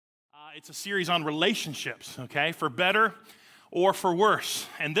It's a series on relationships, okay, for better or for worse.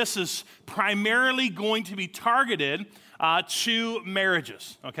 And this is primarily going to be targeted to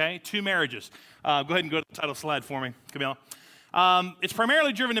marriages, okay, to marriages. Go ahead and go to the title slide for me, Camille. It's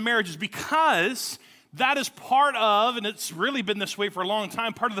primarily driven to marriages because that is part of, and it's really been this way for a long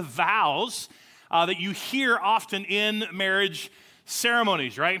time, part of the vows that you hear often in marriage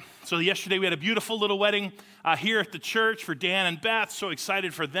ceremonies, right? So yesterday we had a beautiful little wedding here at the church for Dan and Beth. So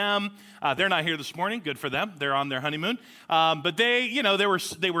excited for them. They're not here this morning. Good for them. They're on their honeymoon. But they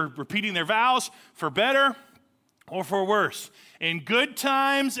were repeating their vows for better or for worse, in good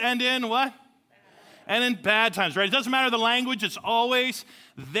times and in what? And in bad times, right? It doesn't matter the language. It's always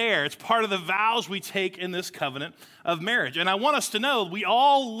there. It's part of the vows we take in this covenant of marriage. And I want us to know we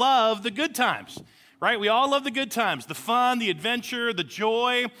all love the good times. Right? We all love the good times, the fun, the adventure, the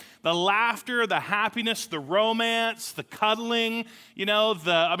joy, the laughter, the happiness, the romance, the cuddling, not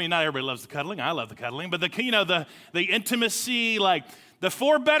everybody loves the cuddling. I love the cuddling, but the intimacy, like the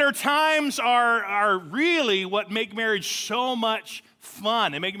four better times are really what make marriage so much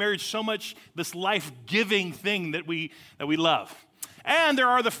fun and make marriage so much this life-giving thing that we love. And there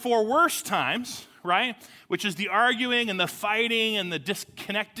are the four worst times, right? Which is the arguing and the fighting and the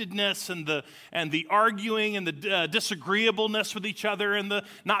disconnectedness and the arguing and the disagreeableness with each other and the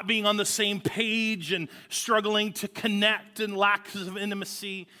not being on the same page and struggling to connect and lack of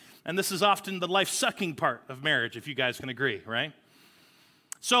intimacy. And this is often the life-sucking part of marriage, if you guys can agree, right?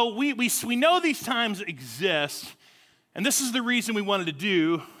 So we know these times exist, and this is the reason we wanted to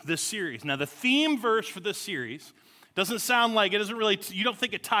do this series. Now, the theme verse for this series doesn't sound like, you don't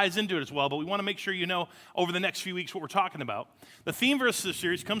think it ties into it as well, but we want to make sure you know over the next few weeks what we're talking about. The theme verse of this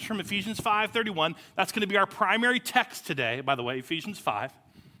series comes from Ephesians 5:31. That's going to be our primary text today, by the way, Ephesians 5.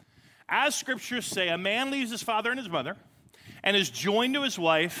 As scriptures say, a man leaves his father and his mother and is joined to his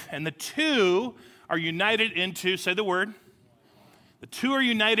wife, and the two are united into, say the word, the two are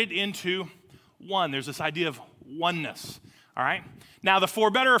united into one. There's this idea of oneness, all right? Now, the for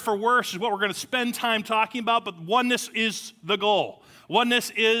better or for worse is what we're going to spend time talking about, but oneness is the goal.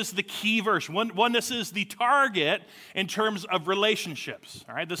 Oneness is the key verse. Oneness is the target in terms of relationships,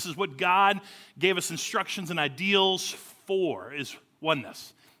 all right? This is what God gave us instructions and ideals for, is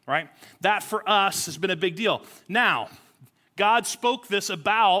oneness, all right? That for us has been a big deal. Now, God spoke this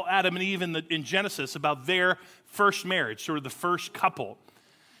about Adam and Eve in Genesis, about their first marriage, sort of the first couple.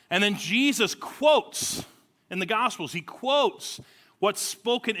 And then Jesus quotes in the Gospels, he quotes what's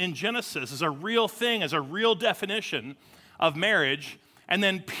spoken in Genesis as a real thing, as a real definition of marriage. And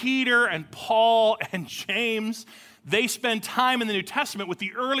then Peter and Paul and James, they spend time in the New Testament with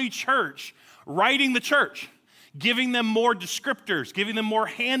the early church, writing the church, giving them more descriptors, giving them more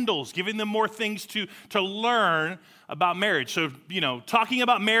handles, giving them more things to learn about marriage. So, talking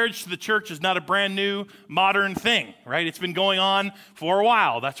about marriage to the church is not a brand new modern thing, right? It's been going on for a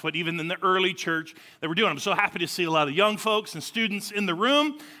while. That's what even in the early church they were doing. I'm so happy to see a lot of young folks and students in the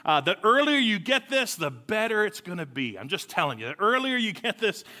room. The earlier you get this, the better it's going to be. I'm just telling you, the earlier you get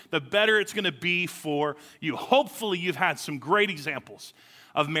this, the better it's going to be for you. Hopefully you've had some great examples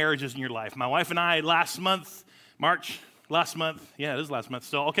of marriages in your life. My wife and I last month, yeah, it is last month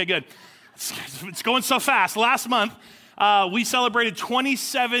still. Okay, good. It's going so fast. Last month, we celebrated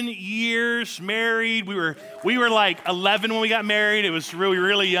 27 years married. We were like 11 when we got married. It was really,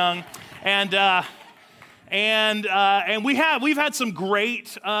 really young, and we've had some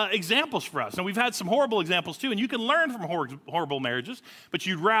great examples for us, and we've had some horrible examples too. And you can learn from horrible marriages, but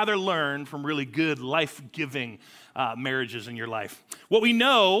you'd rather learn from really good, life-giving marriages in your life. What we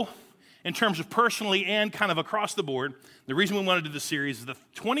know in terms of personally and kind of across the board, the reason we wanted to do this series is that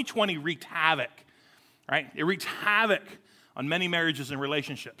 2020 wreaked havoc, right? It wreaked havoc on many marriages and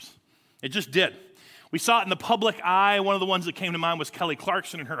relationships. It just did. We saw it in the public eye. One of the ones that came to mind was Kelly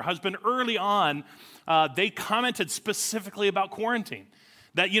Clarkson and her husband. Early on, they commented specifically about quarantine.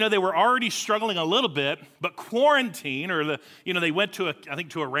 That, they were already struggling a little bit, but quarantine, or they went to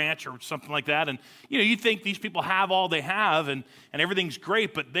a ranch or something like that, and, you think these people have all they have, and everything's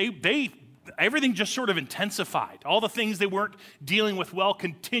great, but everything just sort of intensified. All the things they weren't dealing with well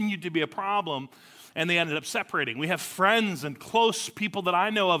continued to be a problem, and they ended up separating. We have friends and close people that I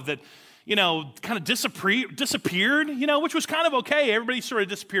know of that, kind of disappeared, which was kind of okay. Everybody sort of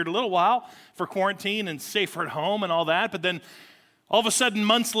disappeared a little while for quarantine and safer at home and all that, but then all of a sudden,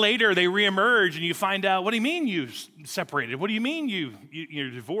 months later, they reemerge, and you find out, what do you mean you separated? What do you mean you're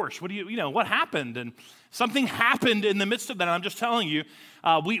divorced? What happened? And something happened in the midst of that. And I'm just telling you,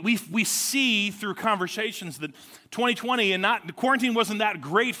 we see through conversations that 2020 and quarantine wasn't that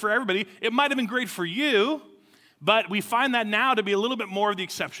great for everybody. It might have been great for you, But we find that now to be a little bit more of the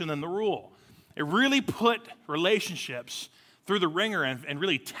exception than the rule. It really put relationships through the ringer and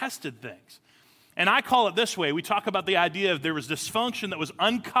really tested things. And I call it this way. We talk about the idea of there was dysfunction that was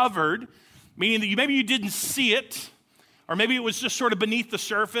uncovered, meaning that maybe you didn't see it, or maybe it was just sort of beneath the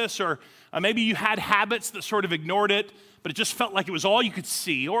surface, or maybe you had habits that sort of ignored it, but it just felt like it was all you could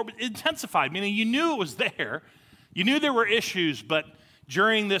see, or it intensified, meaning you knew it was there. You knew there were issues, but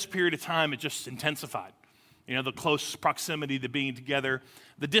during this period of time, it just intensified. You know, the close proximity, the being together,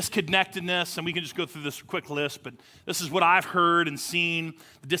 the disconnectedness, and we can just go through this quick list, but this is what I've heard and seen,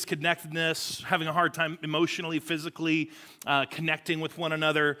 the disconnectedness, having a hard time emotionally, physically, connecting with one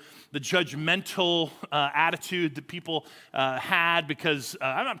another, the judgmental attitude that people had because,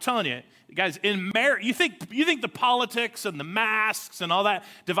 I'm telling you, guys, in marriage, you think the politics and the masks and all that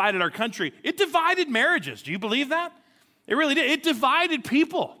divided our country. It divided marriages. Do you believe that? It really did. It divided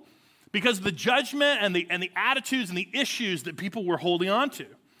people. Because of the judgment and the attitudes and the issues that people were holding on to.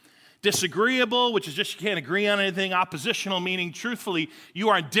 Disagreeable, which is just you can't agree on anything. Oppositional, meaning truthfully, you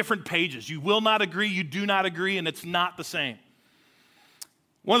are on different pages. You will not agree, you do not agree, and it's not the same.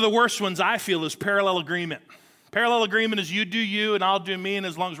 One of the worst ones I feel is parallel agreement. Parallel agreement is you do you and I'll do me, and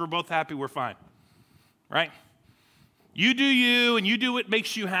as long as we're both happy, we're fine. Right? You do you and you do what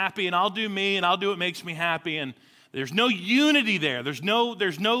makes you happy, and I'll do me and I'll do what makes me happy, and there's no unity there. There's no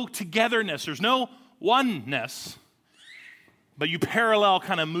togetherness. There's no oneness. But you parallel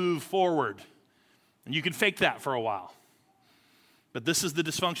kind of move forward. And you can fake that for a while. But this is the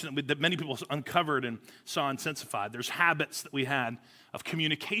dysfunction that many people uncovered and saw intensified. There's habits that we had of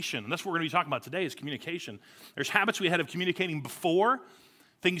communication. And that's what we're going to be talking about today is communication. There's habits we had of communicating before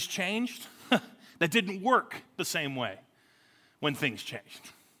things changed that didn't work the same way when things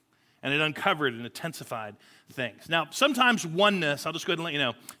changed. And it uncovered and intensified things. Now, sometimes oneness, I'll just go ahead and let you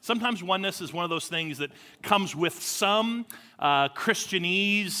know, sometimes oneness is one of those things that comes with some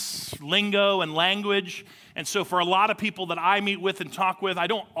Christianese lingo and language. And so for a lot of people that I meet with and talk with, I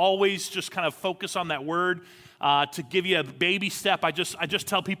don't always just kind of focus on that word to give you a baby step. I just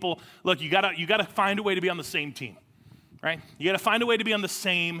tell people, look, you gotta find a way to be on the same team, right? You gotta find a way to be on the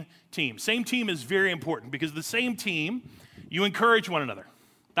same team. Same team is very important because the same team, you encourage one another.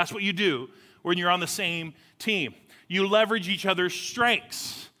 That's what you do when you're on the same team. You leverage each other's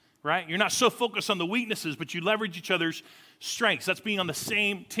strengths, right? You're not so focused on the weaknesses, but you leverage each other's strengths. That's being on the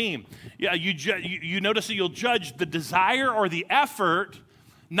same team. Yeah, you notice that you'll judge the desire or the effort,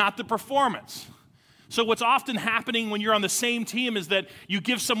 not the performance. So what's often happening when you're on the same team is that you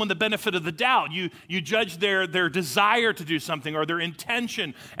give someone the benefit of the doubt. You judge their desire to do something or their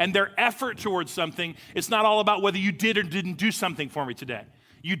intention and their effort towards something. It's not all about whether you did or didn't do something for me today.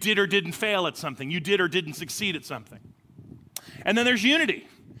 You did or didn't fail at something. You did or didn't succeed at something. And then there's unity.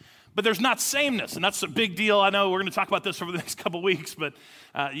 But there's not sameness, and that's a big deal. I know we're going to talk about this over the next couple weeks, but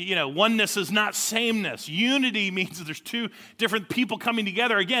oneness is not sameness. Unity means that there's two different people coming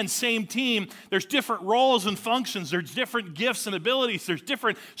together. Again, same team. There's different roles and functions. There's different gifts and abilities. There's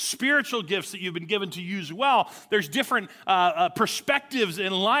different spiritual gifts that you've been given to use well. There's different perspectives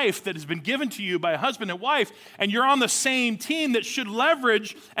in life that has been given to you by a husband and wife, and you're on the same team that should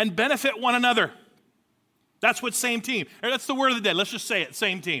leverage and benefit one another. That's what same team. That's the word of the day. Let's just say it.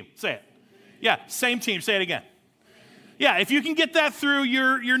 Same team. Say it. Yeah, same team. Say it again. Yeah, if you can get that through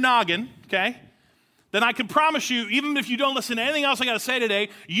your noggin, okay, then I can promise you, even if you don't listen to anything else I got to say today,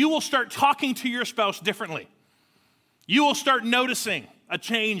 you will start talking to your spouse differently. You will start noticing a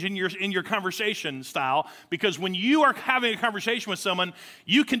change in your conversation style because when you are having a conversation with someone,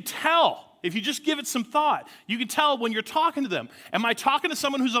 you can tell, if you just give it some thought, you can tell when you're talking to them. Am I talking to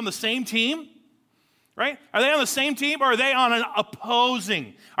someone who's on the same team? Right? Are they on the same team or are they on an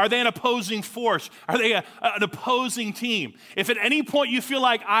opposing? Are they an opposing force? Are they an opposing team? If at any point you feel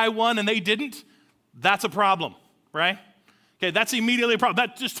like I won and they didn't, that's a problem, right? Okay, that's immediately a problem.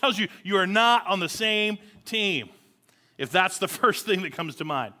 That just tells you you are not on the same team, if that's the first thing that comes to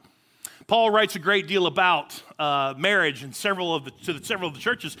mind. Paul writes a great deal about marriage in several of the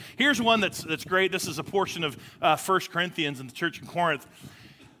churches. Here's one that's great. This is a portion of 1 Corinthians in the church in Corinth.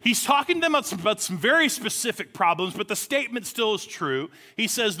 He's talking to them about some very specific problems, but the statement still is true. He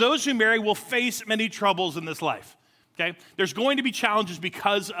says, those who marry will face many troubles in this life. Okay? There's going to be challenges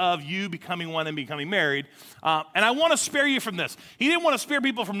because of you becoming one and becoming married. And I want to spare you from this. He didn't want to spare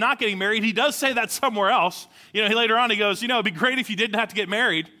people from not getting married. He does say that somewhere else. Later on he goes, it'd be great if you didn't have to get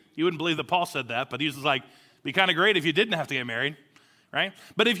married. You wouldn't believe that Paul said that, but he's like, it'd be kind of great if you didn't have to get married. Right?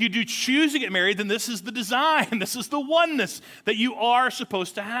 But if you do choose to get married, then this is the design. This is the oneness that you are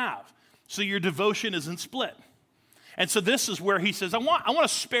supposed to have. So your devotion isn't split. And so this is where he says, I want to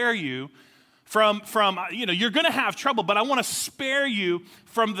spare you you're going to have trouble, but I want to spare you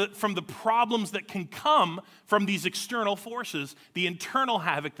from the problems that can come from these external forces, the internal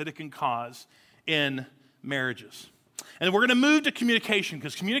havoc that it can cause in marriages. And we're going to move to communication,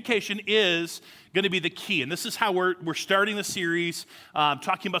 because communication is going to be the key. And this is how we're starting the series,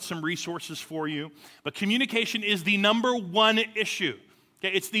 talking about some resources for you. But communication is the number one issue.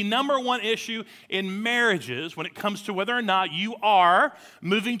 Okay, it's the number one issue in marriages when it comes to whether or not you are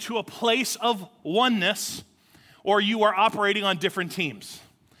moving to a place of oneness or you are operating on different teams.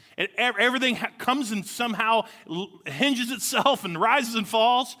 Everything comes and somehow hinges itself and rises and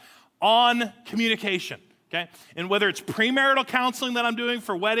falls on communication. Okay? And whether it's premarital counseling that I'm doing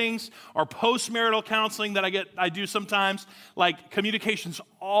for weddings or postmarital counseling that I do sometimes, like, communication's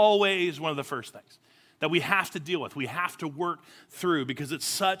always one of the first things that we have to deal with, we have to work through, because it's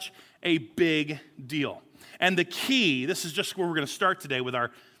such a big deal. And the key, this is just where we're going to start today with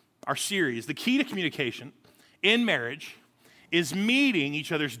our series, the key to communication in marriage is meeting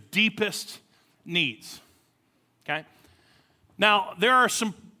each other's deepest needs, okay? Now, there are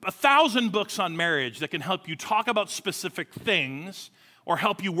 1,000 books on marriage that can help you talk about specific things or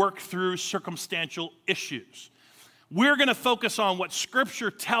help you work through circumstantial issues. We're going to focus on what Scripture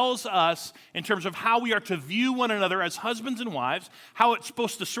tells us in terms of how we are to view one another as husbands and wives, how it's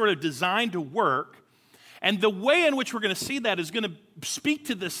supposed to sort of design to work. And the way in which we're going to see that is going to speak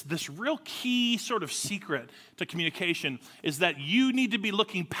to this real key sort of secret to communication, is that you need to be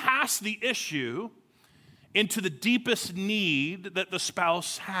looking past the issue into the deepest need that the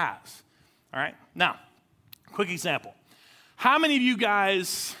spouse has. All right? Now, quick example. How many of you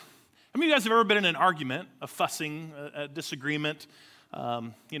guys have ever been in an argument, a fussing, a disagreement, I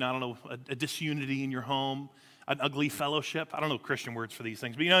don't know, a disunity in your home, an ugly fellowship? I don't know Christian words for these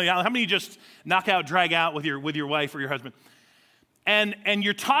things, but how many of you just knock out, drag out with your wife or your husband? And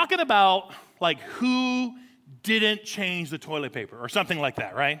you're talking about, like, who didn't change the toilet paper or something like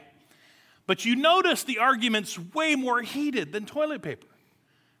that, right? But you notice the argument's way more heated than toilet paper,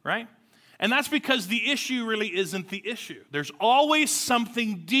 right? And that's because the issue really isn't the issue. There's always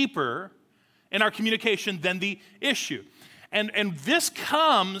something deeper in our communication than the issue. And this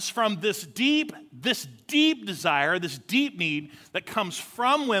comes from this deep desire, this deep need that comes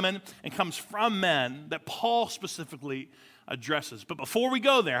from women and comes from men that Paul specifically addresses. But before we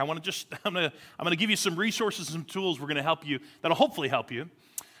go there, I'm going to give you some resources and some tools we're going to help you, that'll hopefully help you.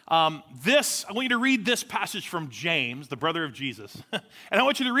 I want you to read this passage from James, the brother of Jesus, and I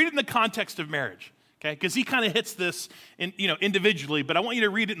want you to read it in the context of marriage, okay? Because he kind of hits this individually, but I want you to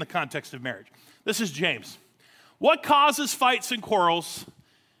read it in the context of marriage. This is James. What causes fights and quarrels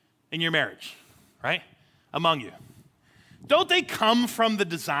in your marriage, right? Among you. Don't they come from the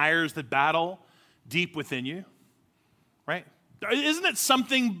desires that battle deep within you, right? Isn't it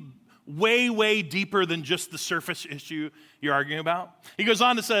something way, way deeper than just the surface issue you're arguing about? He goes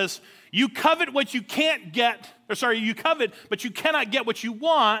on to says, you covet, but you cannot get what you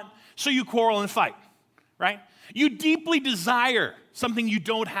want, so you quarrel and fight, right? You deeply desire something you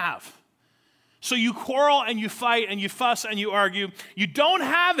don't have. So you quarrel and you fight and you fuss and you argue. You don't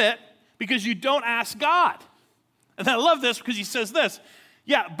have it because you don't ask God. And I love this because he says this,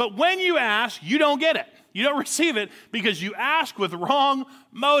 but when you ask, you don't get it. You don't receive it because you ask with wrong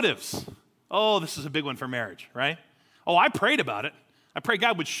motives. Oh, this is a big one for marriage, right? Oh, I prayed about it. I pray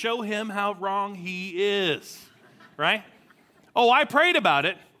God would show him how wrong he is, right? Oh, I prayed about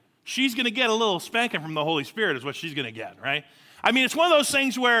it. She's going to get a little spanking from the Holy Spirit is what she's going to get, right? I mean, it's one of those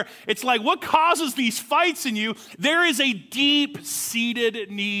things where it's like, what causes these fights in you? There is a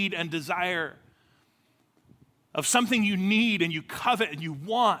deep-seated need and desire of something you need and you covet and you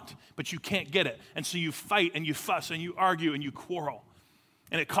want, but you can't get it. And so you fight and you fuss and you argue and you quarrel.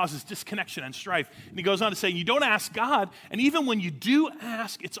 And it causes disconnection and strife. And he goes on to say, you don't ask God, and even when you do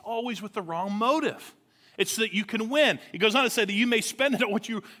ask, it's always with the wrong motive. It's so that you can win. He goes on to say that you may spend it on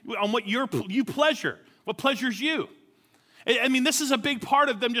what you pleasure, what pleasures you. I mean, this is a big part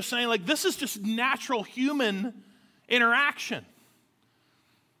of them just saying, like, this is just natural human interaction.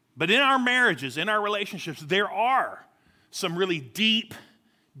 But in our marriages, in our relationships, there are some really deep,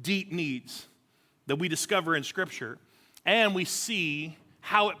 deep needs that we discover in Scripture, and we see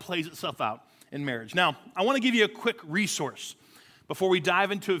how it plays itself out in marriage. Now, I want to give you a quick resource before we dive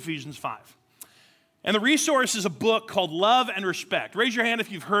into Ephesians 5. And the resource is a book called Love and Respect. Raise your hand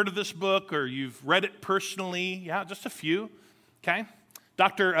if you've heard of this book or you've read it personally. Yeah, just a few, okay?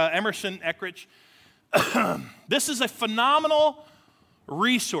 Dr. Emerson Eckridge. This is a phenomenal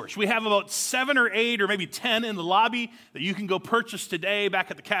resource. We have about 7 or 8 or maybe 10 in the lobby that you can go purchase today back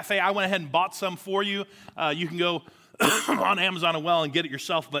at the cafe. I went ahead and bought some for you. You can go on Amazon and get it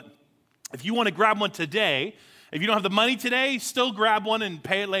yourself, but If you want to grab one today, if you don't have the money today, still grab one and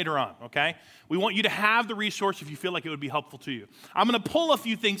pay it later on, okay? We want you to have the resource if you feel like it would be helpful to you. I'm going to pull a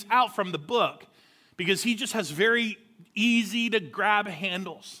few things out from the book because he just has very easy to grab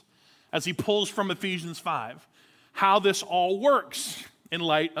handles as he pulls from Ephesians 5 how this all works in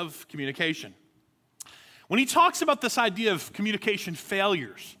light of communication. When he talks about this idea of communication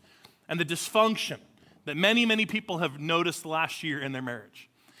failures and the dysfunction that many, many people have noticed last year in their marriage,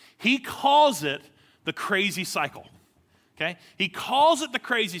 he calls it the crazy cycle, okay? He calls it the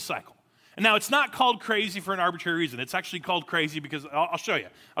crazy cycle. And now, it's not called crazy for an arbitrary reason. It's actually called crazy because, I'll show you.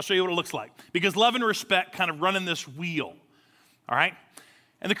 I'll show you what it looks like. Because love and respect kind of run in this wheel, all right?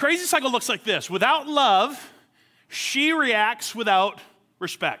 And the crazy cycle looks like this. Without love, she reacts without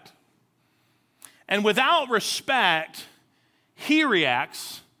respect. And without respect, he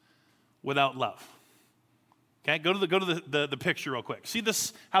reacts without love. Okay, go to the picture real quick. See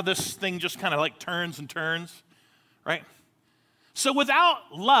this, how this thing just kind of like turns and turns, right? So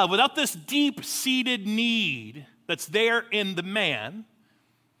without love, without this deep-seated need that's there in the man,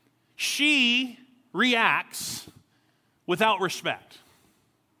 she reacts without respect.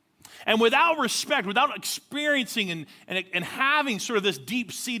 And without respect, without experiencing and having sort of this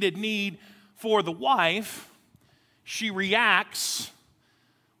deep-seated need for the wife, she reacts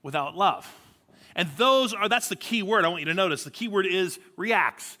without love. And that's the key word I want you to notice. The key word is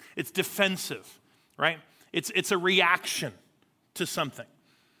reacts. It's defensive, right? It's a reaction to something.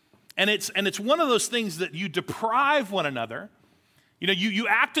 And it's one of those things that you deprive one another. You know, you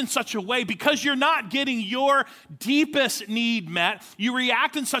act in such a way because you're not getting your deepest need met. You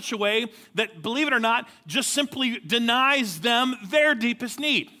react in such a way that, believe it or not, just simply denies them their deepest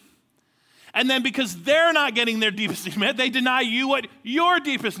need. And then because they're not getting their deepest need met, they deny you what your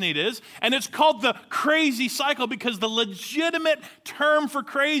deepest need is. And it's called the crazy cycle because the legitimate term for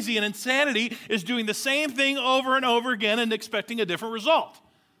crazy and insanity is doing the same thing over and over again and expecting a different result.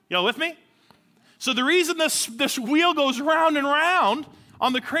 Y'all with me? So the reason this wheel goes round and round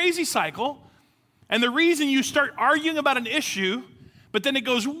on the crazy cycle, and the reason you start arguing about an issue, but then it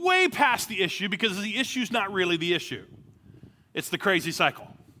goes way past the issue because the issue's not really the issue. It's the crazy cycle.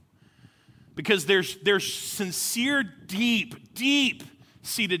 Because there's sincere,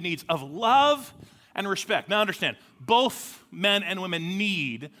 deep-seated needs of love and respect. Now understand, both men and women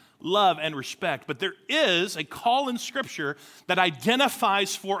need love and respect, but there is a call in Scripture that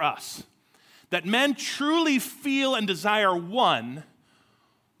identifies for us that men truly feel and desire one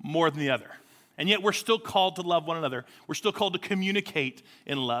more than the other. And yet we're still called to love one another. We're still called to communicate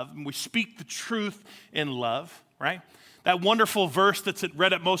in love. And we speak the truth in love, right? That wonderful verse that's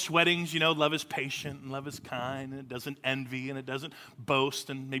read at most weddings, you know, love is patient and love is kind and it doesn't envy and it doesn't boast.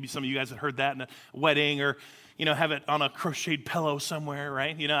 And maybe some of you guys have heard that in a wedding or, you know, have it on a crocheted pillow somewhere,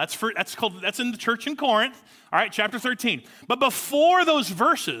 right? You know, that's in the church in Corinth, all right, chapter 13. But before those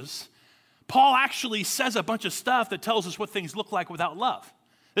verses, Paul actually says a bunch of stuff that tells us what things look like without love.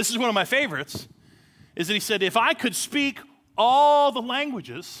 This is one of my favorites, is that he said, if I could speak all the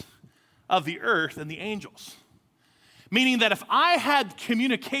languages of the earth and the angels, meaning that if I had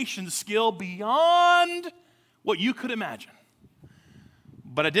communication skill beyond what you could imagine,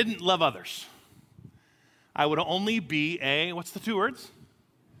 but I didn't love others, I would only be what's the two words?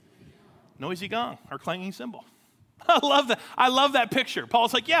 Noisy gong or clanging cymbal. I love that picture.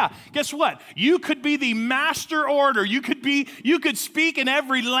 Paul's like, yeah, guess what? You could be the master orator. You could speak in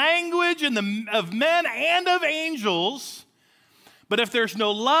every language of men and of angels. But if there's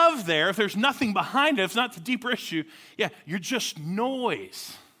no love there, if there's nothing behind it, if it's not the deeper issue, yeah, you're just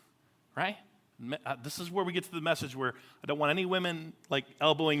noise, right? This is where we get to the message where I don't want any women like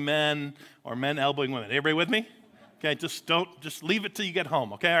elbowing men or men elbowing women. Everybody with me? Okay, just leave it till you get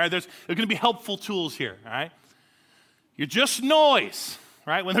home, okay? All right, there's going to be helpful tools here, all right? You're just noise,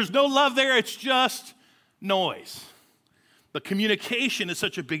 right? When there's no love there, it's just noise. But communication is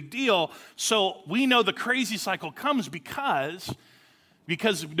such a big deal, so we know the crazy cycle comes because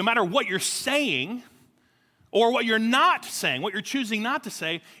no matter what you're saying or what you're not saying, what you're choosing not to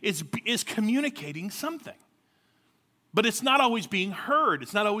say is communicating something. But it's not always being heard.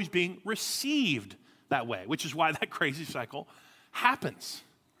 It's not always being received that way, which is why that crazy cycle happens,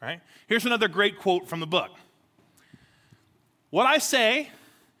 right? Here's another great quote from the book. What I say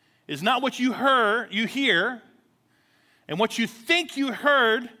is not what you hear, and what you think you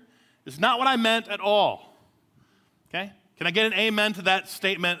heard is not what I meant at all. Okay? Can I get an amen to that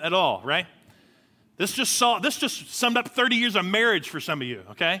statement at all, right? This just summed up 30 years of marriage for some of you,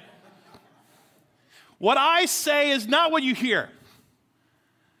 okay? What I say is not what you hear.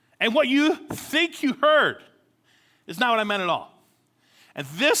 And what you think you heard is not what I meant at all. And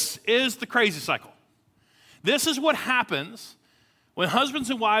this is the crazy cycle. This is what happens when husbands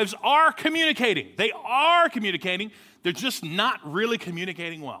and wives are communicating. They are communicating. They're just not really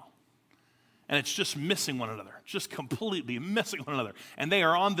communicating well. And it's just missing one another, just completely missing one another. And they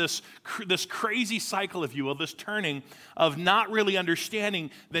are on this crazy cycle, if you will, this turning of not really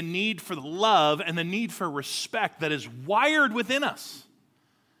understanding the need for the love and the need for respect that is wired within us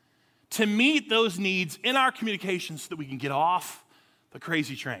to meet those needs in our communications so that we can get off the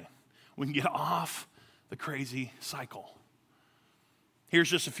crazy train. We can get off the crazy cycle. Here's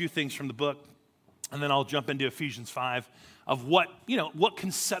just a few things from the book, and then I'll jump into Ephesians 5 of what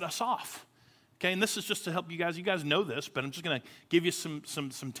can set us off. Okay, and this is just to help you guys. You guys know this, but I'm just going to give you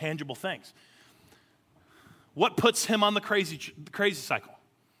some tangible things. What puts him on the crazy cycle?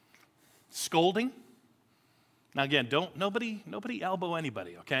 Scolding. Now again, nobody elbow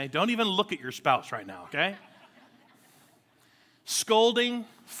anybody, okay? Don't even look at your spouse right now, okay? Scolding,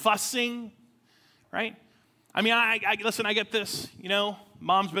 fussing, right? I mean, I listen, I get this,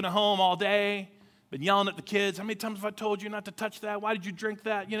 mom's been at home all day, been yelling at the kids. How many times have I told you not to touch that? Why did you drink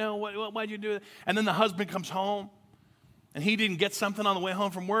that? Why did you do it? And then the husband comes home, and he didn't get something on the way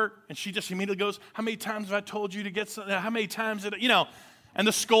home from work, and she just immediately goes, how many times have I told you to get something? How many times did it, and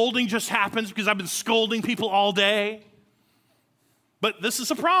the scolding just happens because I've been scolding people all day. But this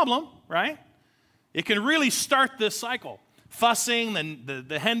is a problem, right? It can really start this cycle. Fussing,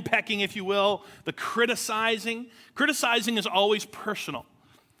 the henpecking, if you will, the criticizing. Criticizing is always personal.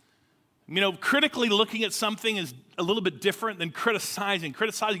 Critically looking at something is a little bit different than criticizing.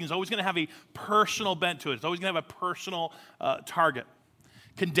 Criticizing is always going to have a personal bent to it. It's always going to have a personal target.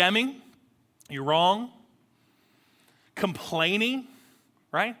 Condemning, you're wrong. Complaining,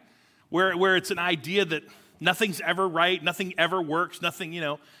 right? Where it's an idea that nothing's ever right, nothing ever works,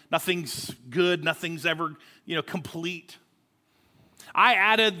 nothing's good, nothing's ever, complete. I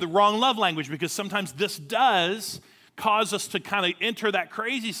added the wrong love language because sometimes this does cause us to kind of enter that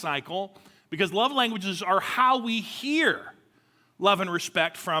crazy cycle because love languages are how we hear love and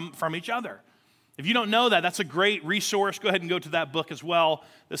respect from each other. If you don't know that, that's a great resource. Go ahead and go to that book as well.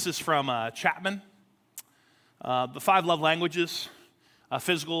 This is from Chapman. The 5 love languages,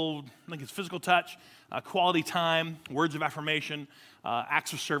 physical touch, quality time, words of affirmation,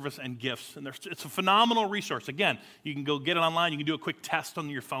 acts of service, and gifts. And it's a phenomenal resource. Again, you can go get it online. You can do a quick test on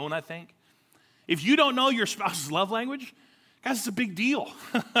your phone, I think. If you don't know your spouse's love language, guys, it's a big deal.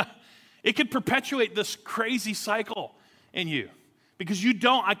 It could perpetuate this crazy cycle in you because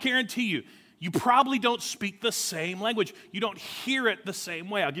I guarantee you probably don't speak the same language. You don't hear it the same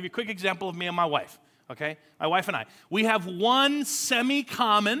way. I'll give you a quick example of me and my wife, okay? My wife and I. We have one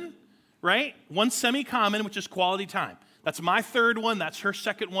semi-common, right? One semi-common, which is quality time. That's my third one. That's her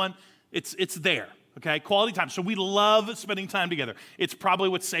second one. It's there. Okay, quality time. So we love spending time together. It's probably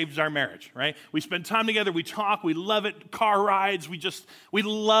what saves our marriage, right? We spend time together, we talk, we love it, car rides, we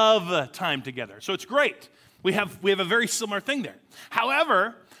love time together. So it's great. We have a very similar thing there.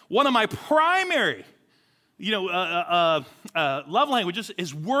 However, one of my primary, love languages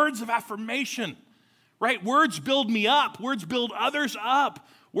is words of affirmation, right? Words build me up. Words build others up.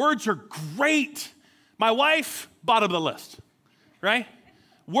 Words are great. My wife, bottom of the list, right?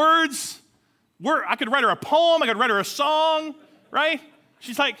 I could write her a poem, I could write her a song, right?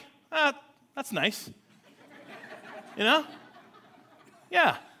 She's like, that's nice.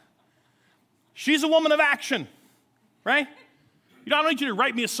 Yeah. She's a woman of action, right? I don't need you to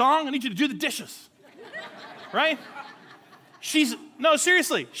write me a song, I need you to do the dishes, right?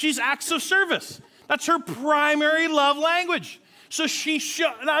 Seriously, she's acts of service. That's her primary love language. So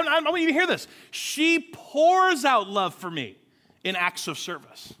I want you to hear this. She pours out love for me in acts of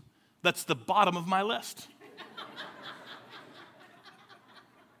service. That's the bottom of my list.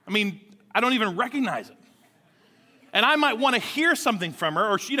 I mean, I don't even recognize it. And I might want to hear something from her,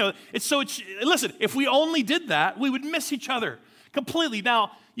 or, listen, if we only did that, we would miss each other completely.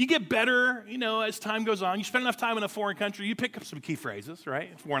 Now, you get better, as time goes on. You spend enough time in a foreign country, you pick up some key phrases,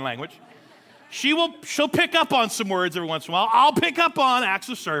 right? Foreign language. She'll pick up on some words every once in a while. I'll pick up on acts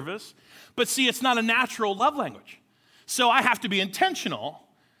of service. But see, it's not a natural love language. So I have to be intentional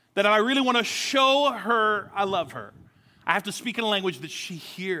that if I really want to show her I love her, I have to speak in a language that she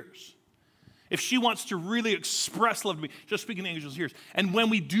hears. If she wants to really express love to me, just speak in the language she hears. And when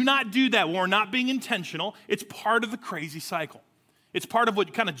we do not do that, when we're not being intentional, it's part of the crazy cycle. It's part of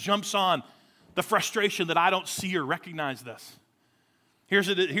what kind of jumps on the frustration that I don't see or recognize this. Here's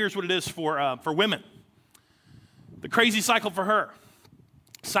what it is for women. The crazy cycle for her.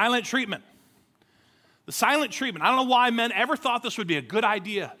 Silent treatment. The silent treatment. I don't know why men ever thought this would be a good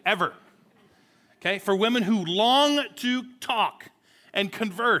idea, ever. Okay? For women who long to talk and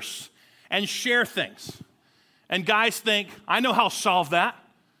converse and share things. And guys think, I know how to solve that.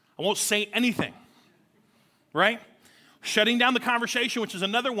 I won't say anything, right? Shutting down the conversation, which is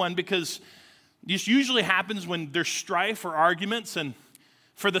another one, because this usually happens when there's strife or arguments, and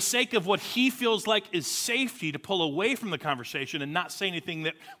for the sake of what he feels like is safety to pull away from the conversation and not say anything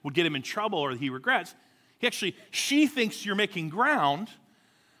that would get him in trouble or that he regrets, she thinks you're making ground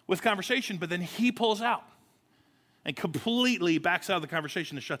with conversation, but then he pulls out and completely backs out of the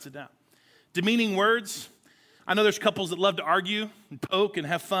conversation and shuts it down. Demeaning words. I know there's couples that love to argue and poke and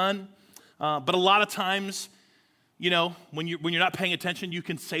have fun, but a lot of times, when you're not paying attention, you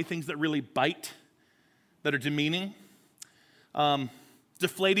can say things that really bite, that are demeaning.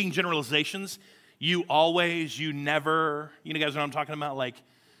 Deflating generalizations. You always, you never. You guys know what I'm talking about? Like,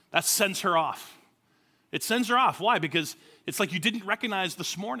 that sends her off. It sends her off. Why? Because it's like you didn't recognize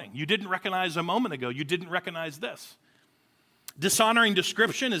this morning. You didn't recognize a moment ago. You didn't recognize this. Dishonoring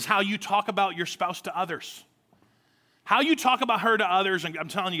description is how you talk about your spouse to others. How you talk about her to others, and I'm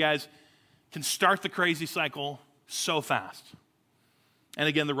telling you guys, can start the crazy cycle so fast. And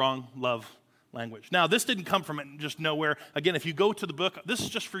again, the wrong love language. Now, this didn't come from just nowhere. Again, if you go to the book, this is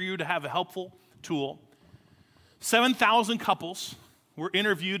just for you to have a helpful tool. 7,000 couples were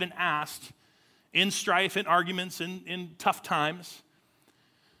interviewed and asked in strife, in arguments, in tough times.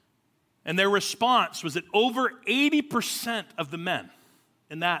 And their response was that over 80% of the men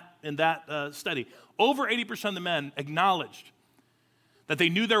in that study, over 80% of the men acknowledged that they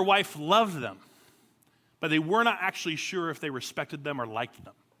knew their wife loved them, but they were not actually sure if they respected them or liked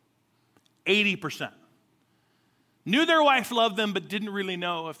them. 80%. Knew their wife loved them, but didn't really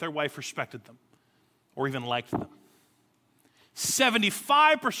know if their wife respected them or even liked them.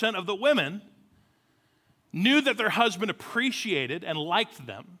 75% of the women knew that their husband appreciated and liked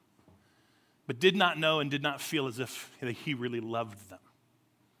them, but did not know and did not feel as if he really loved them.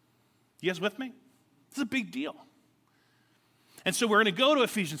 You guys with me? This is a big deal. And so we're going to go to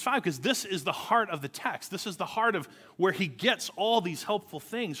Ephesians 5 because this is the heart of the text. This is the heart of where he gets all these helpful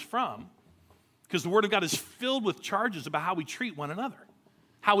things from, because the Word of God is filled with charges about how we treat one another,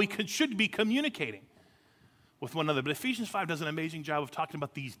 how we should be communicating with one another. But Ephesians 5 does an amazing job of talking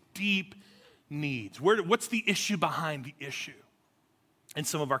about these deep needs. What's the issue behind the issue in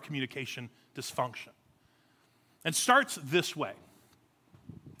some of our communication dysfunction? And starts this way.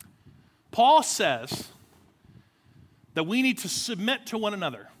 Paul says that we need to submit to one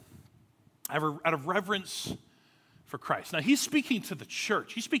another out of reverence for Christ. Now, he's speaking to the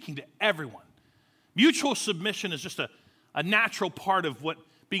church. He's speaking to everyone. Mutual submission is just a natural part of what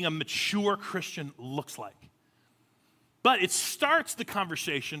being a mature Christian looks like. But it starts the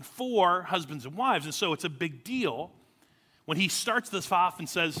conversation for husbands and wives, and so it's a big deal when he starts this off and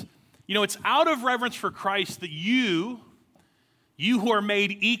says, it's out of reverence for Christ that you who are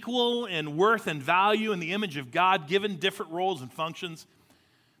made equal in worth and value in the image of God, given different roles and functions,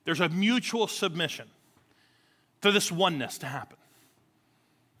 there's a mutual submission for this oneness to happen.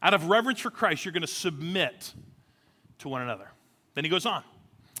 Out of reverence for Christ, you're going to submit to one another. Then he goes on.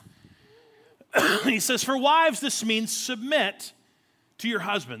 He says, for wives, this means submit to your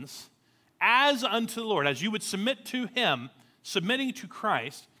husbands as unto the Lord. As you would submit to him, submitting to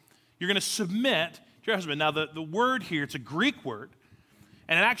Christ, you're going to submit to your husband. Now, the word here, it's a Greek word,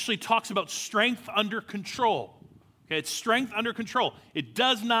 and it actually talks about strength under control. Okay, it's strength under control. It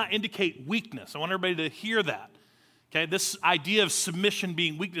does not indicate weakness. I want everybody to hear that. Okay, this idea of submission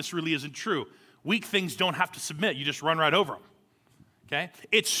being weakness really isn't true. Weak things don't have to submit. You just run right over them. Okay?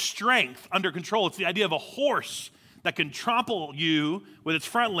 It's strength under control. It's the idea of a horse that can trample you with its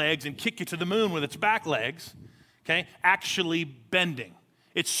front legs and kick you to the moon with its back legs, okay? Actually bending.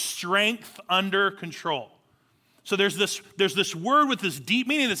 It's strength under control. So there's this word with this deep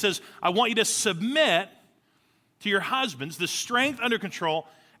meaning that says, I want you to submit to your husbands, the strength under control,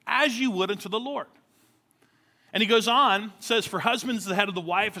 as you would unto the Lord. And he goes on, says, for husbands, the head of the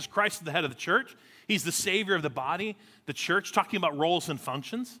wife, as Christ is the head of the church. He's the savior of the body, the church, talking about roles and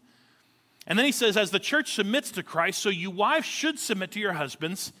functions. And then he says, as the church submits to Christ, so you wives should submit to your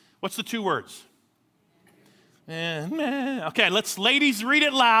husbands. What's the two words? Okay, ladies, read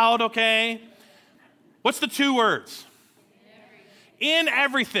it loud, okay? What's the two words? In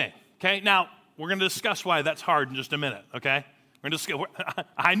everything. Okay, now, we're going to discuss why that's hard in just a minute, okay? We're going to discuss,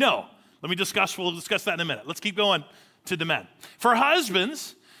 I know. We'll discuss that in a minute. Let's keep going to the men. For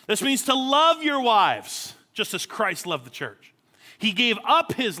husbands, this means to love your wives, just as Christ loved the church. He gave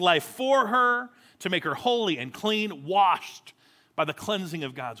up his life for her to make her holy and clean, washed by the cleansing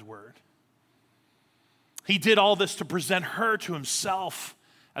of God's word. He did all this to present her to himself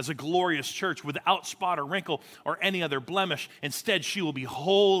as a glorious church without spot or wrinkle or any other blemish. Instead, she will be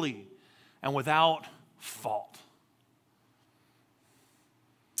holy and without fault.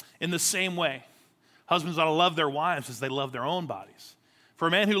 In the same way, husbands ought to love their wives as they love their own bodies. For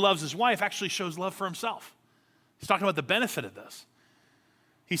a man who loves his wife actually shows love for himself. He's talking about the benefit of this.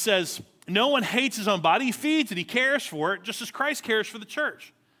 He says, no one hates his own body. He feeds it. He cares for it, just as Christ cares for the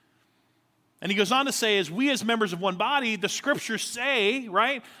church. And he goes on to say, as we as members of one body, the scriptures say,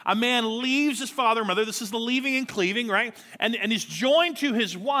 right, a man leaves his father and mother. This is the leaving and cleaving, right? And is joined to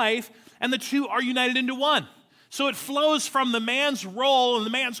his wife, and the two are united into one. So it flows from the man's role and the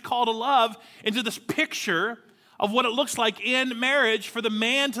man's call to love into this picture of what it looks like in marriage for the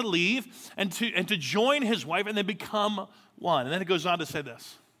man to leave and to join his wife and then become one. And then it goes on to say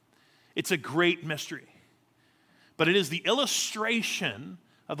this. It's a great mystery, but it is the illustration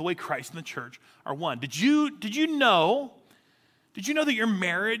of the way Christ and the church are one. Did you know that your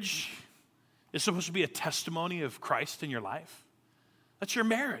marriage is supposed to be a testimony of Christ in your life? That's your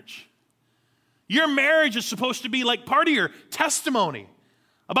marriage. Your marriage is supposed to be like part of your testimony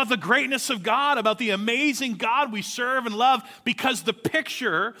about the greatness of God, about the amazing God we serve and love, because the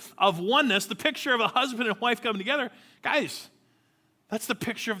picture of oneness, the picture of a husband and wife coming together, guys, that's the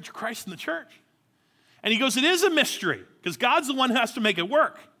picture of Christ and the church. And he goes, it is a mystery, because God's the one who has to make it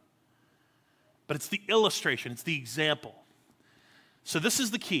work. But it's the illustration, it's the example. So this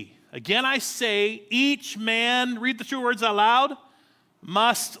is the key. Again, I say, each man, read the 2 words out loud,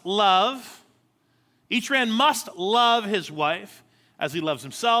 must love. Each man must love his wife as he loves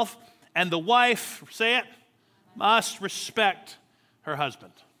himself, and the wife, say it, must respect her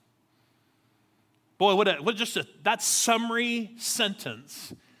husband. Boy, that summary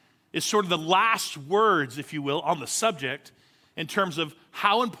sentence is sort of the last words, if you will, on the subject in terms of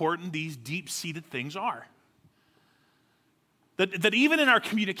how important these deep-seated things are. That even in our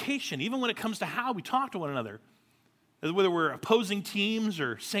communication, even when it comes to how we talk to one another, whether we're opposing teams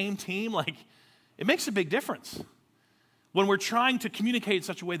or same team, like, it makes a big difference when we're trying to communicate in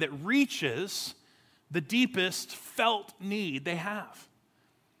such a way that reaches the deepest felt need they have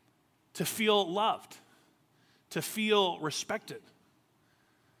to feel loved, to feel respected,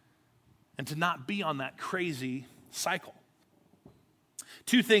 and to not be on that crazy cycle.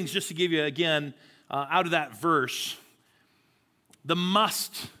 2 things just to give you, again, out of that verse. The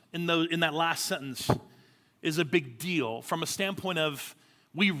must in that last sentence is a big deal from a standpoint of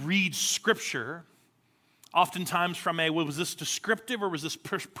we read Scripture oftentimes from was this descriptive or was this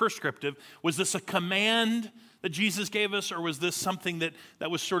prescriptive? Was this a command that Jesus gave us, or was this something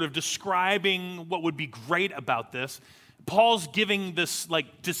that was sort of describing what would be great about this? Paul's giving this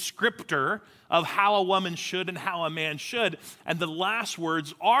like descriptor of how a woman should and how a man should, and the last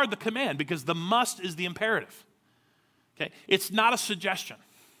words are the command because the must is the imperative. Okay? It's not a suggestion.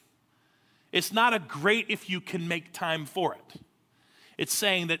 It's not a great if you can make time for it. It's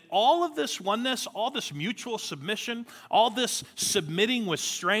saying that all of this oneness, all this mutual submission, all this submitting with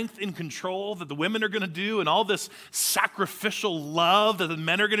strength and control that the women are going to do, and all this sacrificial love that the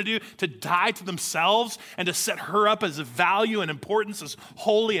men are going to do to die to themselves and to set her up as a value and importance as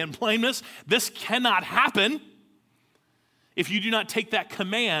holy and blameless, this cannot happen if you do not take that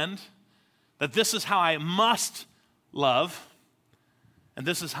command that this is how I must love and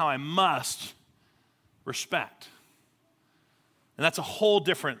this is how I must respect. And that's a whole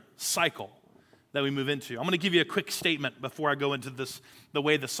different cycle that we move into. I'm going to give you a quick statement before I go into this, the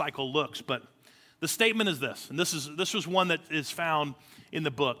way the cycle looks. But the statement is this, and this was one that is found in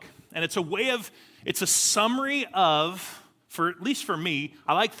the book. And it's a summary of, at least for me,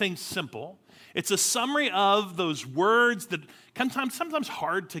 I like things simple. It's a summary of those words that sometimes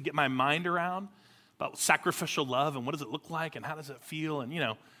hard to get my mind around about sacrificial love and what does it look like and how does it feel and,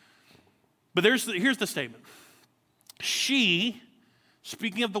 But here's the statement. She,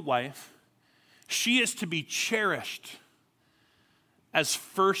 speaking of the wife, she is to be cherished as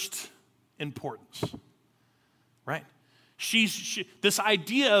first importance, right? This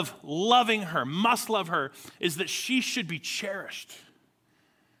idea of loving her, must love her, is that she should be cherished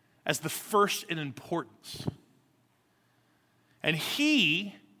as the first in importance. And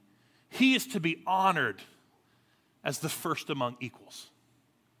he is to be honored as the first among equals.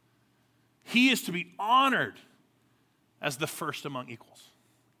 He is to be honored as the first among equals.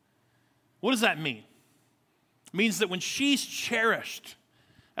 What does that mean? It means that when she's cherished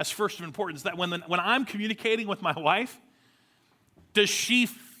as first of importance, that when I'm communicating with my wife, does she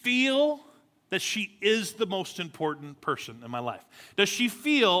feel that she is the most important person in my life? Does she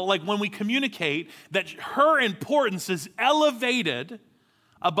feel like when we communicate that her importance is elevated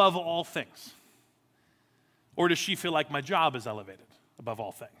above all things? Or does she feel like my job is elevated above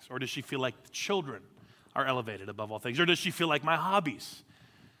all things? Or does she feel like the children are elevated above all things? Or does she feel like my hobbies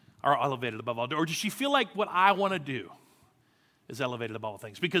are elevated above all? Or does she feel like what I want to do is elevated above all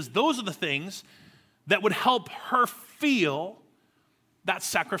things? Because those are the things that would help her feel that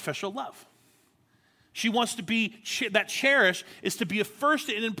sacrificial love. She wants to be, that cherish is to be a first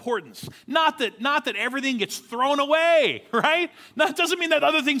in importance. Not that everything gets thrown away, right? That doesn't mean that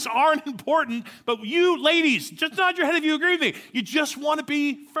other things aren't important, but you ladies, just nod your head if you agree with me. You just want to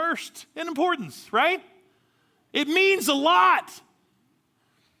be first in importance, right? It means a lot.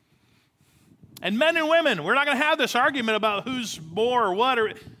 And men and women, we're not going to have this argument about who's more or what.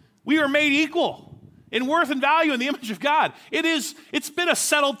 We are made equal in worth and value in the image of God. It's been a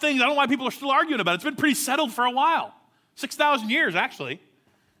settled thing. I don't know why people are still arguing about it. It's been pretty settled for a while. 6,000 years, actually.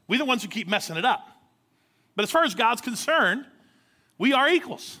 We're the ones who keep messing it up. But as far as God's concerned, we are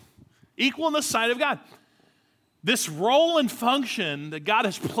equals. Equal in the sight of God. This role and function that God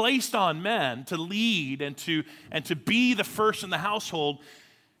has placed on men to lead and to be the first in the household,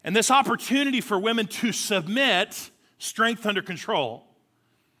 and this opportunity for women to submit, strength under control,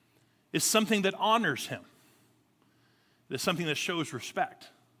 is something that honors him. It is something that shows respect.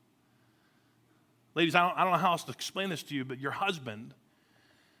 Ladies, I don't know how else to explain this to you, but your husband,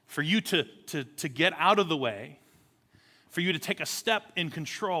 for you to get out of the way, for you to take a step in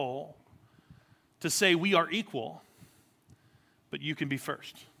control, to say we are equal, but you can be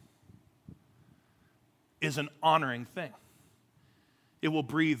first, is an honoring thing. It will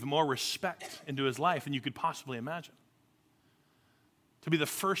breathe more respect into his life than you could possibly imagine. To be the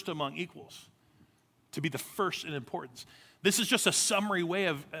first among equals, to be the first in importance. This is just a summary way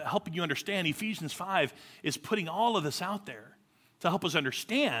of helping you understand. Ephesians 5 is putting all of this out there to help us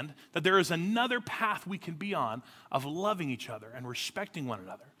understand that there is another path we can be on of loving each other and respecting one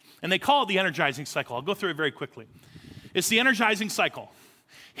another. And they call it the energizing cycle. I'll go through it very quickly. It's the energizing cycle.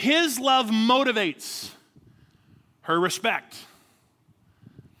 His love motivates her respect.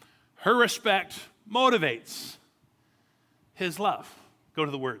 Her respect motivates his love. Go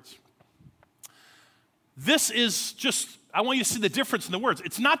to the words. This is just, I want you to see the difference in the words.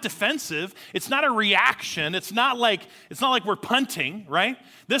 It's not defensive. It's not a reaction. It's not like we're punting, right?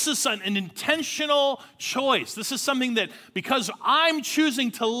 This is an intentional choice. This is something that, because I'm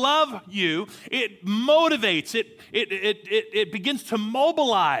choosing to love you, it motivates, it begins to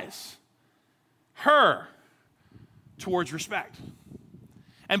mobilize her towards respect.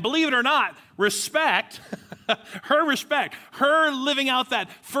 And believe it or not, respect, her living out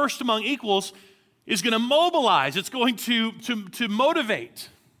that first among equals is going to mobilize. It's going to motivate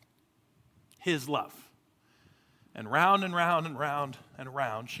his love. And round and round and round and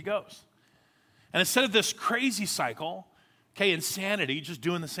round she goes. And instead of this crazy cycle, insanity, just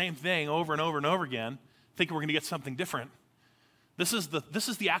doing the same thing over and over and over again, thinking we're going to get something different, this is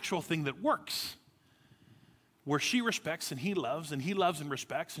the actual thing that works. Where she respects and he loves and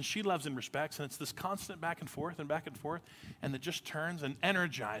respects, and she loves and respects, and it's this constant back and forth, and that just turns and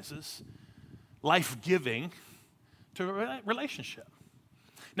energizes life-giving to a relationship.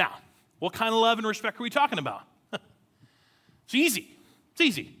 Now, what kind of love and respect are we talking about? It's easy.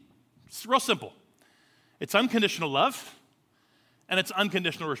 It's real simple. It's unconditional love, and it's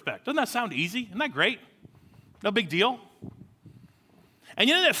unconditional respect. Doesn't that sound easy? Isn't that great? No big deal. And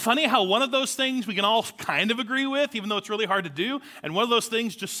isn't it funny how one of those things we can all kind of agree with, even though it's really hard to do, and one of those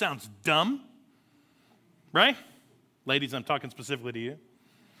things just sounds dumb, right? Ladies, I'm talking specifically to you.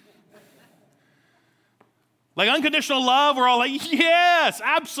 Like unconditional love, we're all like, yes,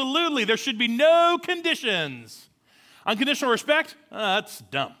 absolutely, there should be no conditions. Unconditional respect, that's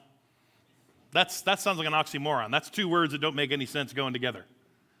dumb. That sounds like an oxymoron. That's two words that don't make any sense going together.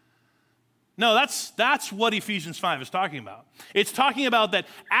 No, that's what Ephesians 5 is talking about. It's talking about that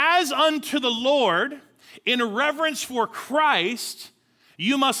as unto the Lord, in reverence for Christ,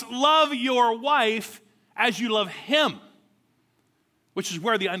 you must love your wife as you love him, which is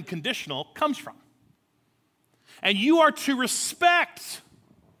where the unconditional comes from. And you are to respect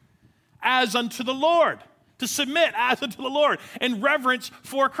as unto the Lord, to submit as unto the Lord, in reverence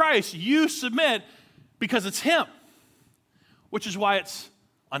for Christ. You submit because it's him, which is why it's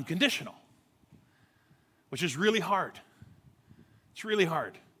unconditional. Which is really hard. It's really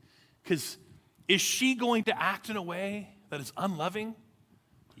hard. Because is she going to act in a way that is unloving?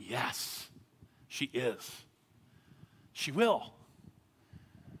 Yes, she is. She will.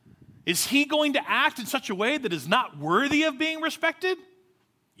 Is he going to act in such a way that is not worthy of being respected?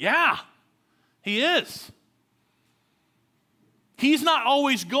 Yeah, he is. He's not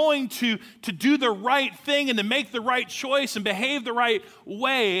always going to do the right thing and to make the right choice and behave the right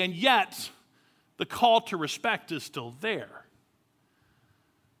way, and yet the call to respect is still there.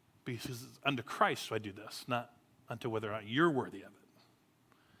 Because unto Christ do I do this, not unto whether or not you're worthy of it.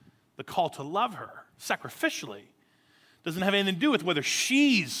 The call to love her sacrificially doesn't have anything to do with whether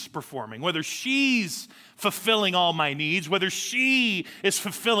she's performing, whether she's fulfilling all my needs, whether she is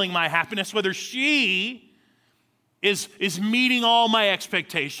fulfilling my happiness, whether she is meeting all my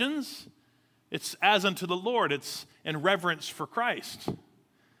expectations. It's as unto the Lord. It's in reverence for Christ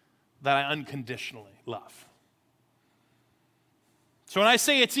that I unconditionally love. So when I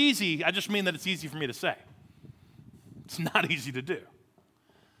say it's easy, I just mean that it's easy for me to say. It's not easy to do.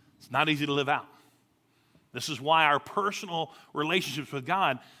 It's not easy to live out. This is why our personal relationships with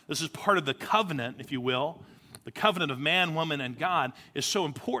God, this is part of the covenant, if you will, the covenant of man, woman, and God is so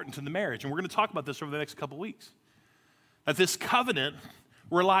important to the marriage. And we're going to talk about this over the next couple weeks. That this covenant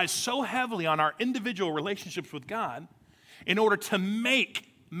relies so heavily on our individual relationships with God in order to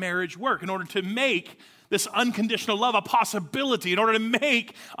make marriage work, in order to make this unconditional love a possibility, in order to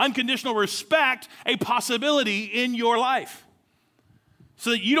make unconditional respect a possibility in your life. So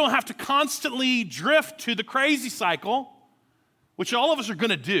that you don't have to constantly drift to the crazy cycle, which all of us are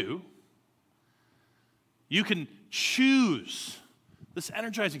going to do. You can choose this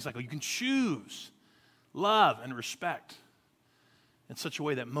energizing cycle. You can choose love and respect in such a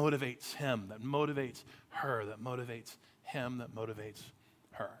way that motivates him, that motivates her, that motivates him, that motivates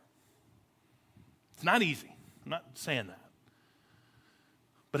her. It's not easy. I'm not saying that.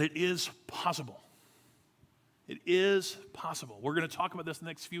 But it is possible. It is possible. We're going to talk about this in the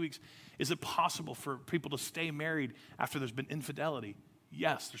next few weeks. Is it possible for people to stay married after there's been infidelity?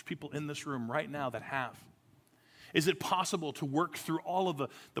 Yes, there's people in this room right now that have. Is it possible to work through all of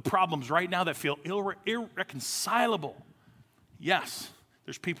the problems right now that feel irreconcilable? Yes,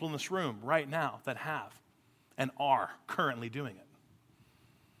 there's people in this room right now that have and are currently doing it.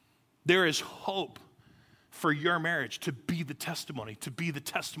 There is hope for your marriage to be the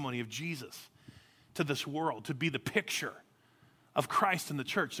testimony of Jesus to this world, to be the picture of Christ in the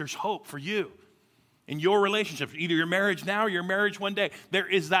church. There's hope for you in your relationship, either your marriage now or your marriage one day. There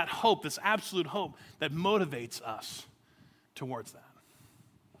is that hope, this absolute hope that motivates us towards that.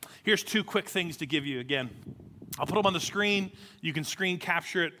 Here's two quick things to give you again. I'll put them on the screen. You can screen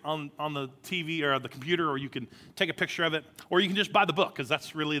capture it on the TV or the computer, or you can take a picture of it, or you can just buy the book, because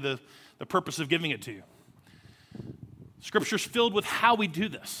that's really the purpose of giving it to you. Scripture's filled with how we do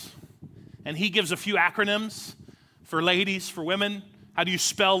this. And he gives a few acronyms for ladies, for women. How do you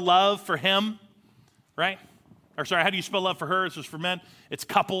spell love for him, right? Or sorry, how do you spell love for her? It's just for men. It's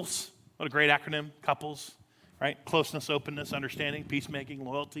couples. What a great acronym, couples, right? Closeness, openness, understanding, peacemaking,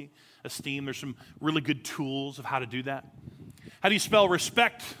 loyalty, esteem. There's some really good tools of how to do that. How do you spell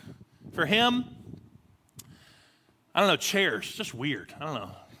respect for him? I don't know, chairs. Just weird. I don't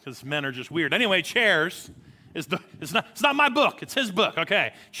know, because men are just weird. Anyway, chairs. It's not my book. It's his book.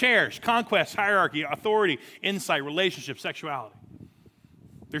 Okay. Chairs, conquest, hierarchy, authority, insight, relationship, sexuality.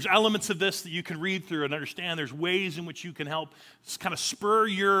 There's elements of this that you can read through and understand. There's ways in which you can help kind of spur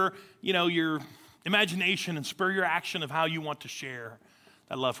your imagination and spur your action of how you want to share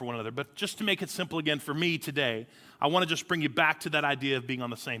that love for one another. But just to make it simple again for me today, I want to just bring you back to that idea of being on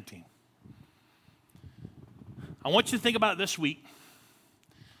the same team. I want you to think about it this week.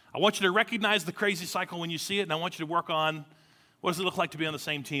 I want you to recognize the crazy cycle when you see it, and I want you to work on what does it look like to be on the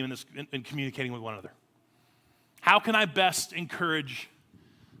same team in communicating with one another. How can I best encourage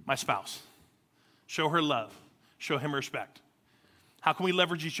my spouse? Show her love. Show him respect. How can we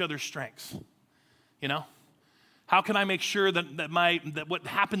leverage each other's strengths? You know? How can I make sure that what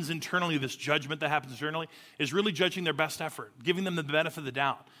happens internally, this judgment that happens internally, is really judging their best effort, giving them the benefit of the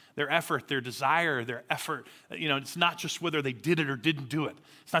doubt, their effort, their desire, their effort. It's not just whether they did it or didn't do it.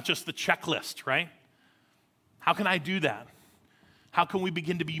 It's not just the checklist, right? How can I do that? How can we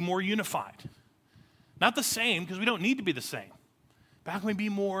begin to be more unified? Not the same, because we don't need to be the same, but how can we be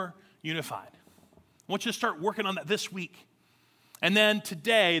more unified? I want you to start working on that this week. And then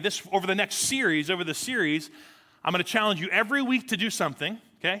today, over the series, I'm going to challenge you every week to do something,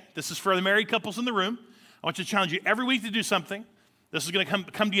 okay? This is for the married couples in the room. I want you to challenge you every week to do something. This is going to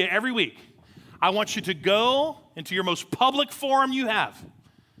come to you every week. I want you to go into your most public forum you have.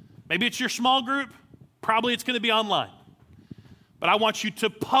 Maybe it's your small group. Probably it's going to be online. But I want you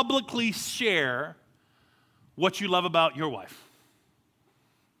to publicly share what you love about your wife.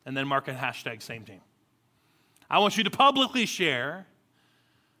 And then mark a hashtag same team. I want you to publicly share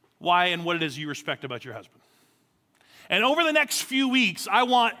why and what it is you respect about your husband. And over the next few weeks, I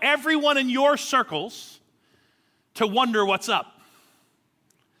want everyone in your circles to wonder what's up.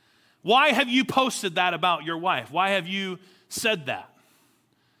 Why have you posted that about your wife? Why have you said that?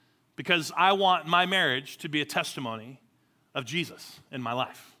 Because I want my marriage to be a testimony of Jesus in my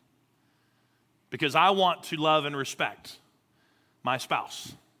life. because I want to love and respect my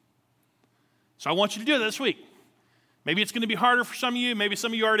spouse. So I want you to do it this week. Maybe it's going to be harder for some of you. Maybe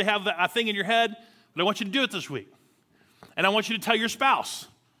some of you already have a thing in your head, but I want you to do it this week. And I want you to tell your spouse,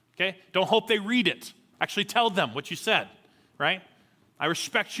 okay? Don't hope they read it. Actually tell them what you said, right? I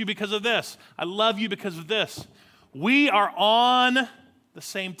respect you because of this. I love you because of this. We are on the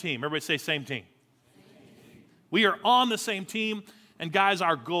same team. Everybody say same team. We are on the same team. And guys,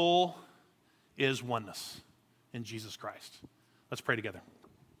 our goal is oneness in Jesus Christ. Let's pray together.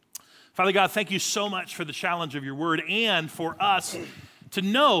 Father God, thank you so much for the challenge of your word and for us to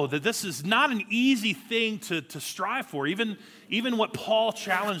know that this is not an easy thing to strive for. Even what Paul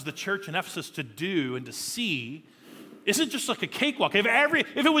challenged the church in Ephesus to do and to see isn't just like a cakewalk. If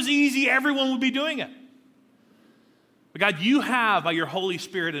it was easy, everyone would be doing it. But God, you have, by your Holy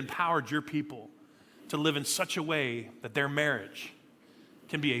Spirit, empowered your people to live in such a way that their marriage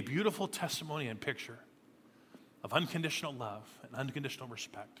can be a beautiful testimony and picture of unconditional love and unconditional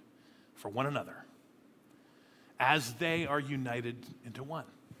respect for one another as they are united into one.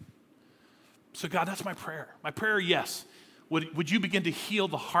 So God, that's my prayer. My prayer, yes, would you begin to heal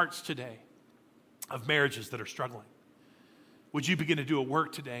the hearts today of marriages that are struggling? Would you begin to do a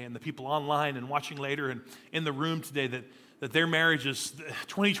work today, and the people online and watching later and in the room today that their marriages,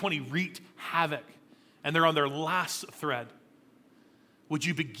 2020 wreaked havoc and they're on their last thread. Would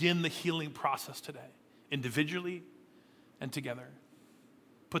you begin the healing process today, individually and together?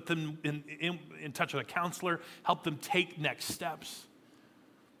 Put them in touch with a counselor, help them take next steps.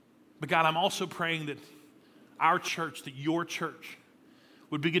 But God, I'm also praying that our church, that your church,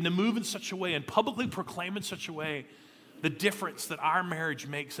 would begin to move in such a way and publicly proclaim in such a way the difference that our marriage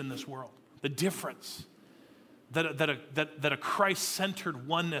makes in this world, the difference that a Christ-centered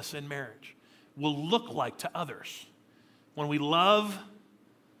oneness in marriage will look like to others when we love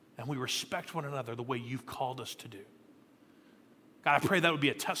and we respect one another the way you've called us to do. God, I pray that would be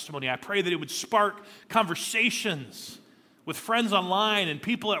a testimony. I pray that it would spark conversations with friends online and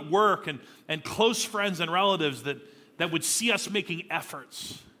people at work and close friends and relatives that would see us making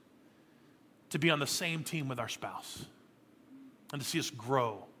efforts to be on the same team with our spouse and to see us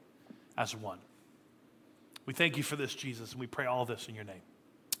grow as one. We thank you for this, Jesus, and we pray all this in your name.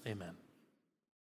 Amen.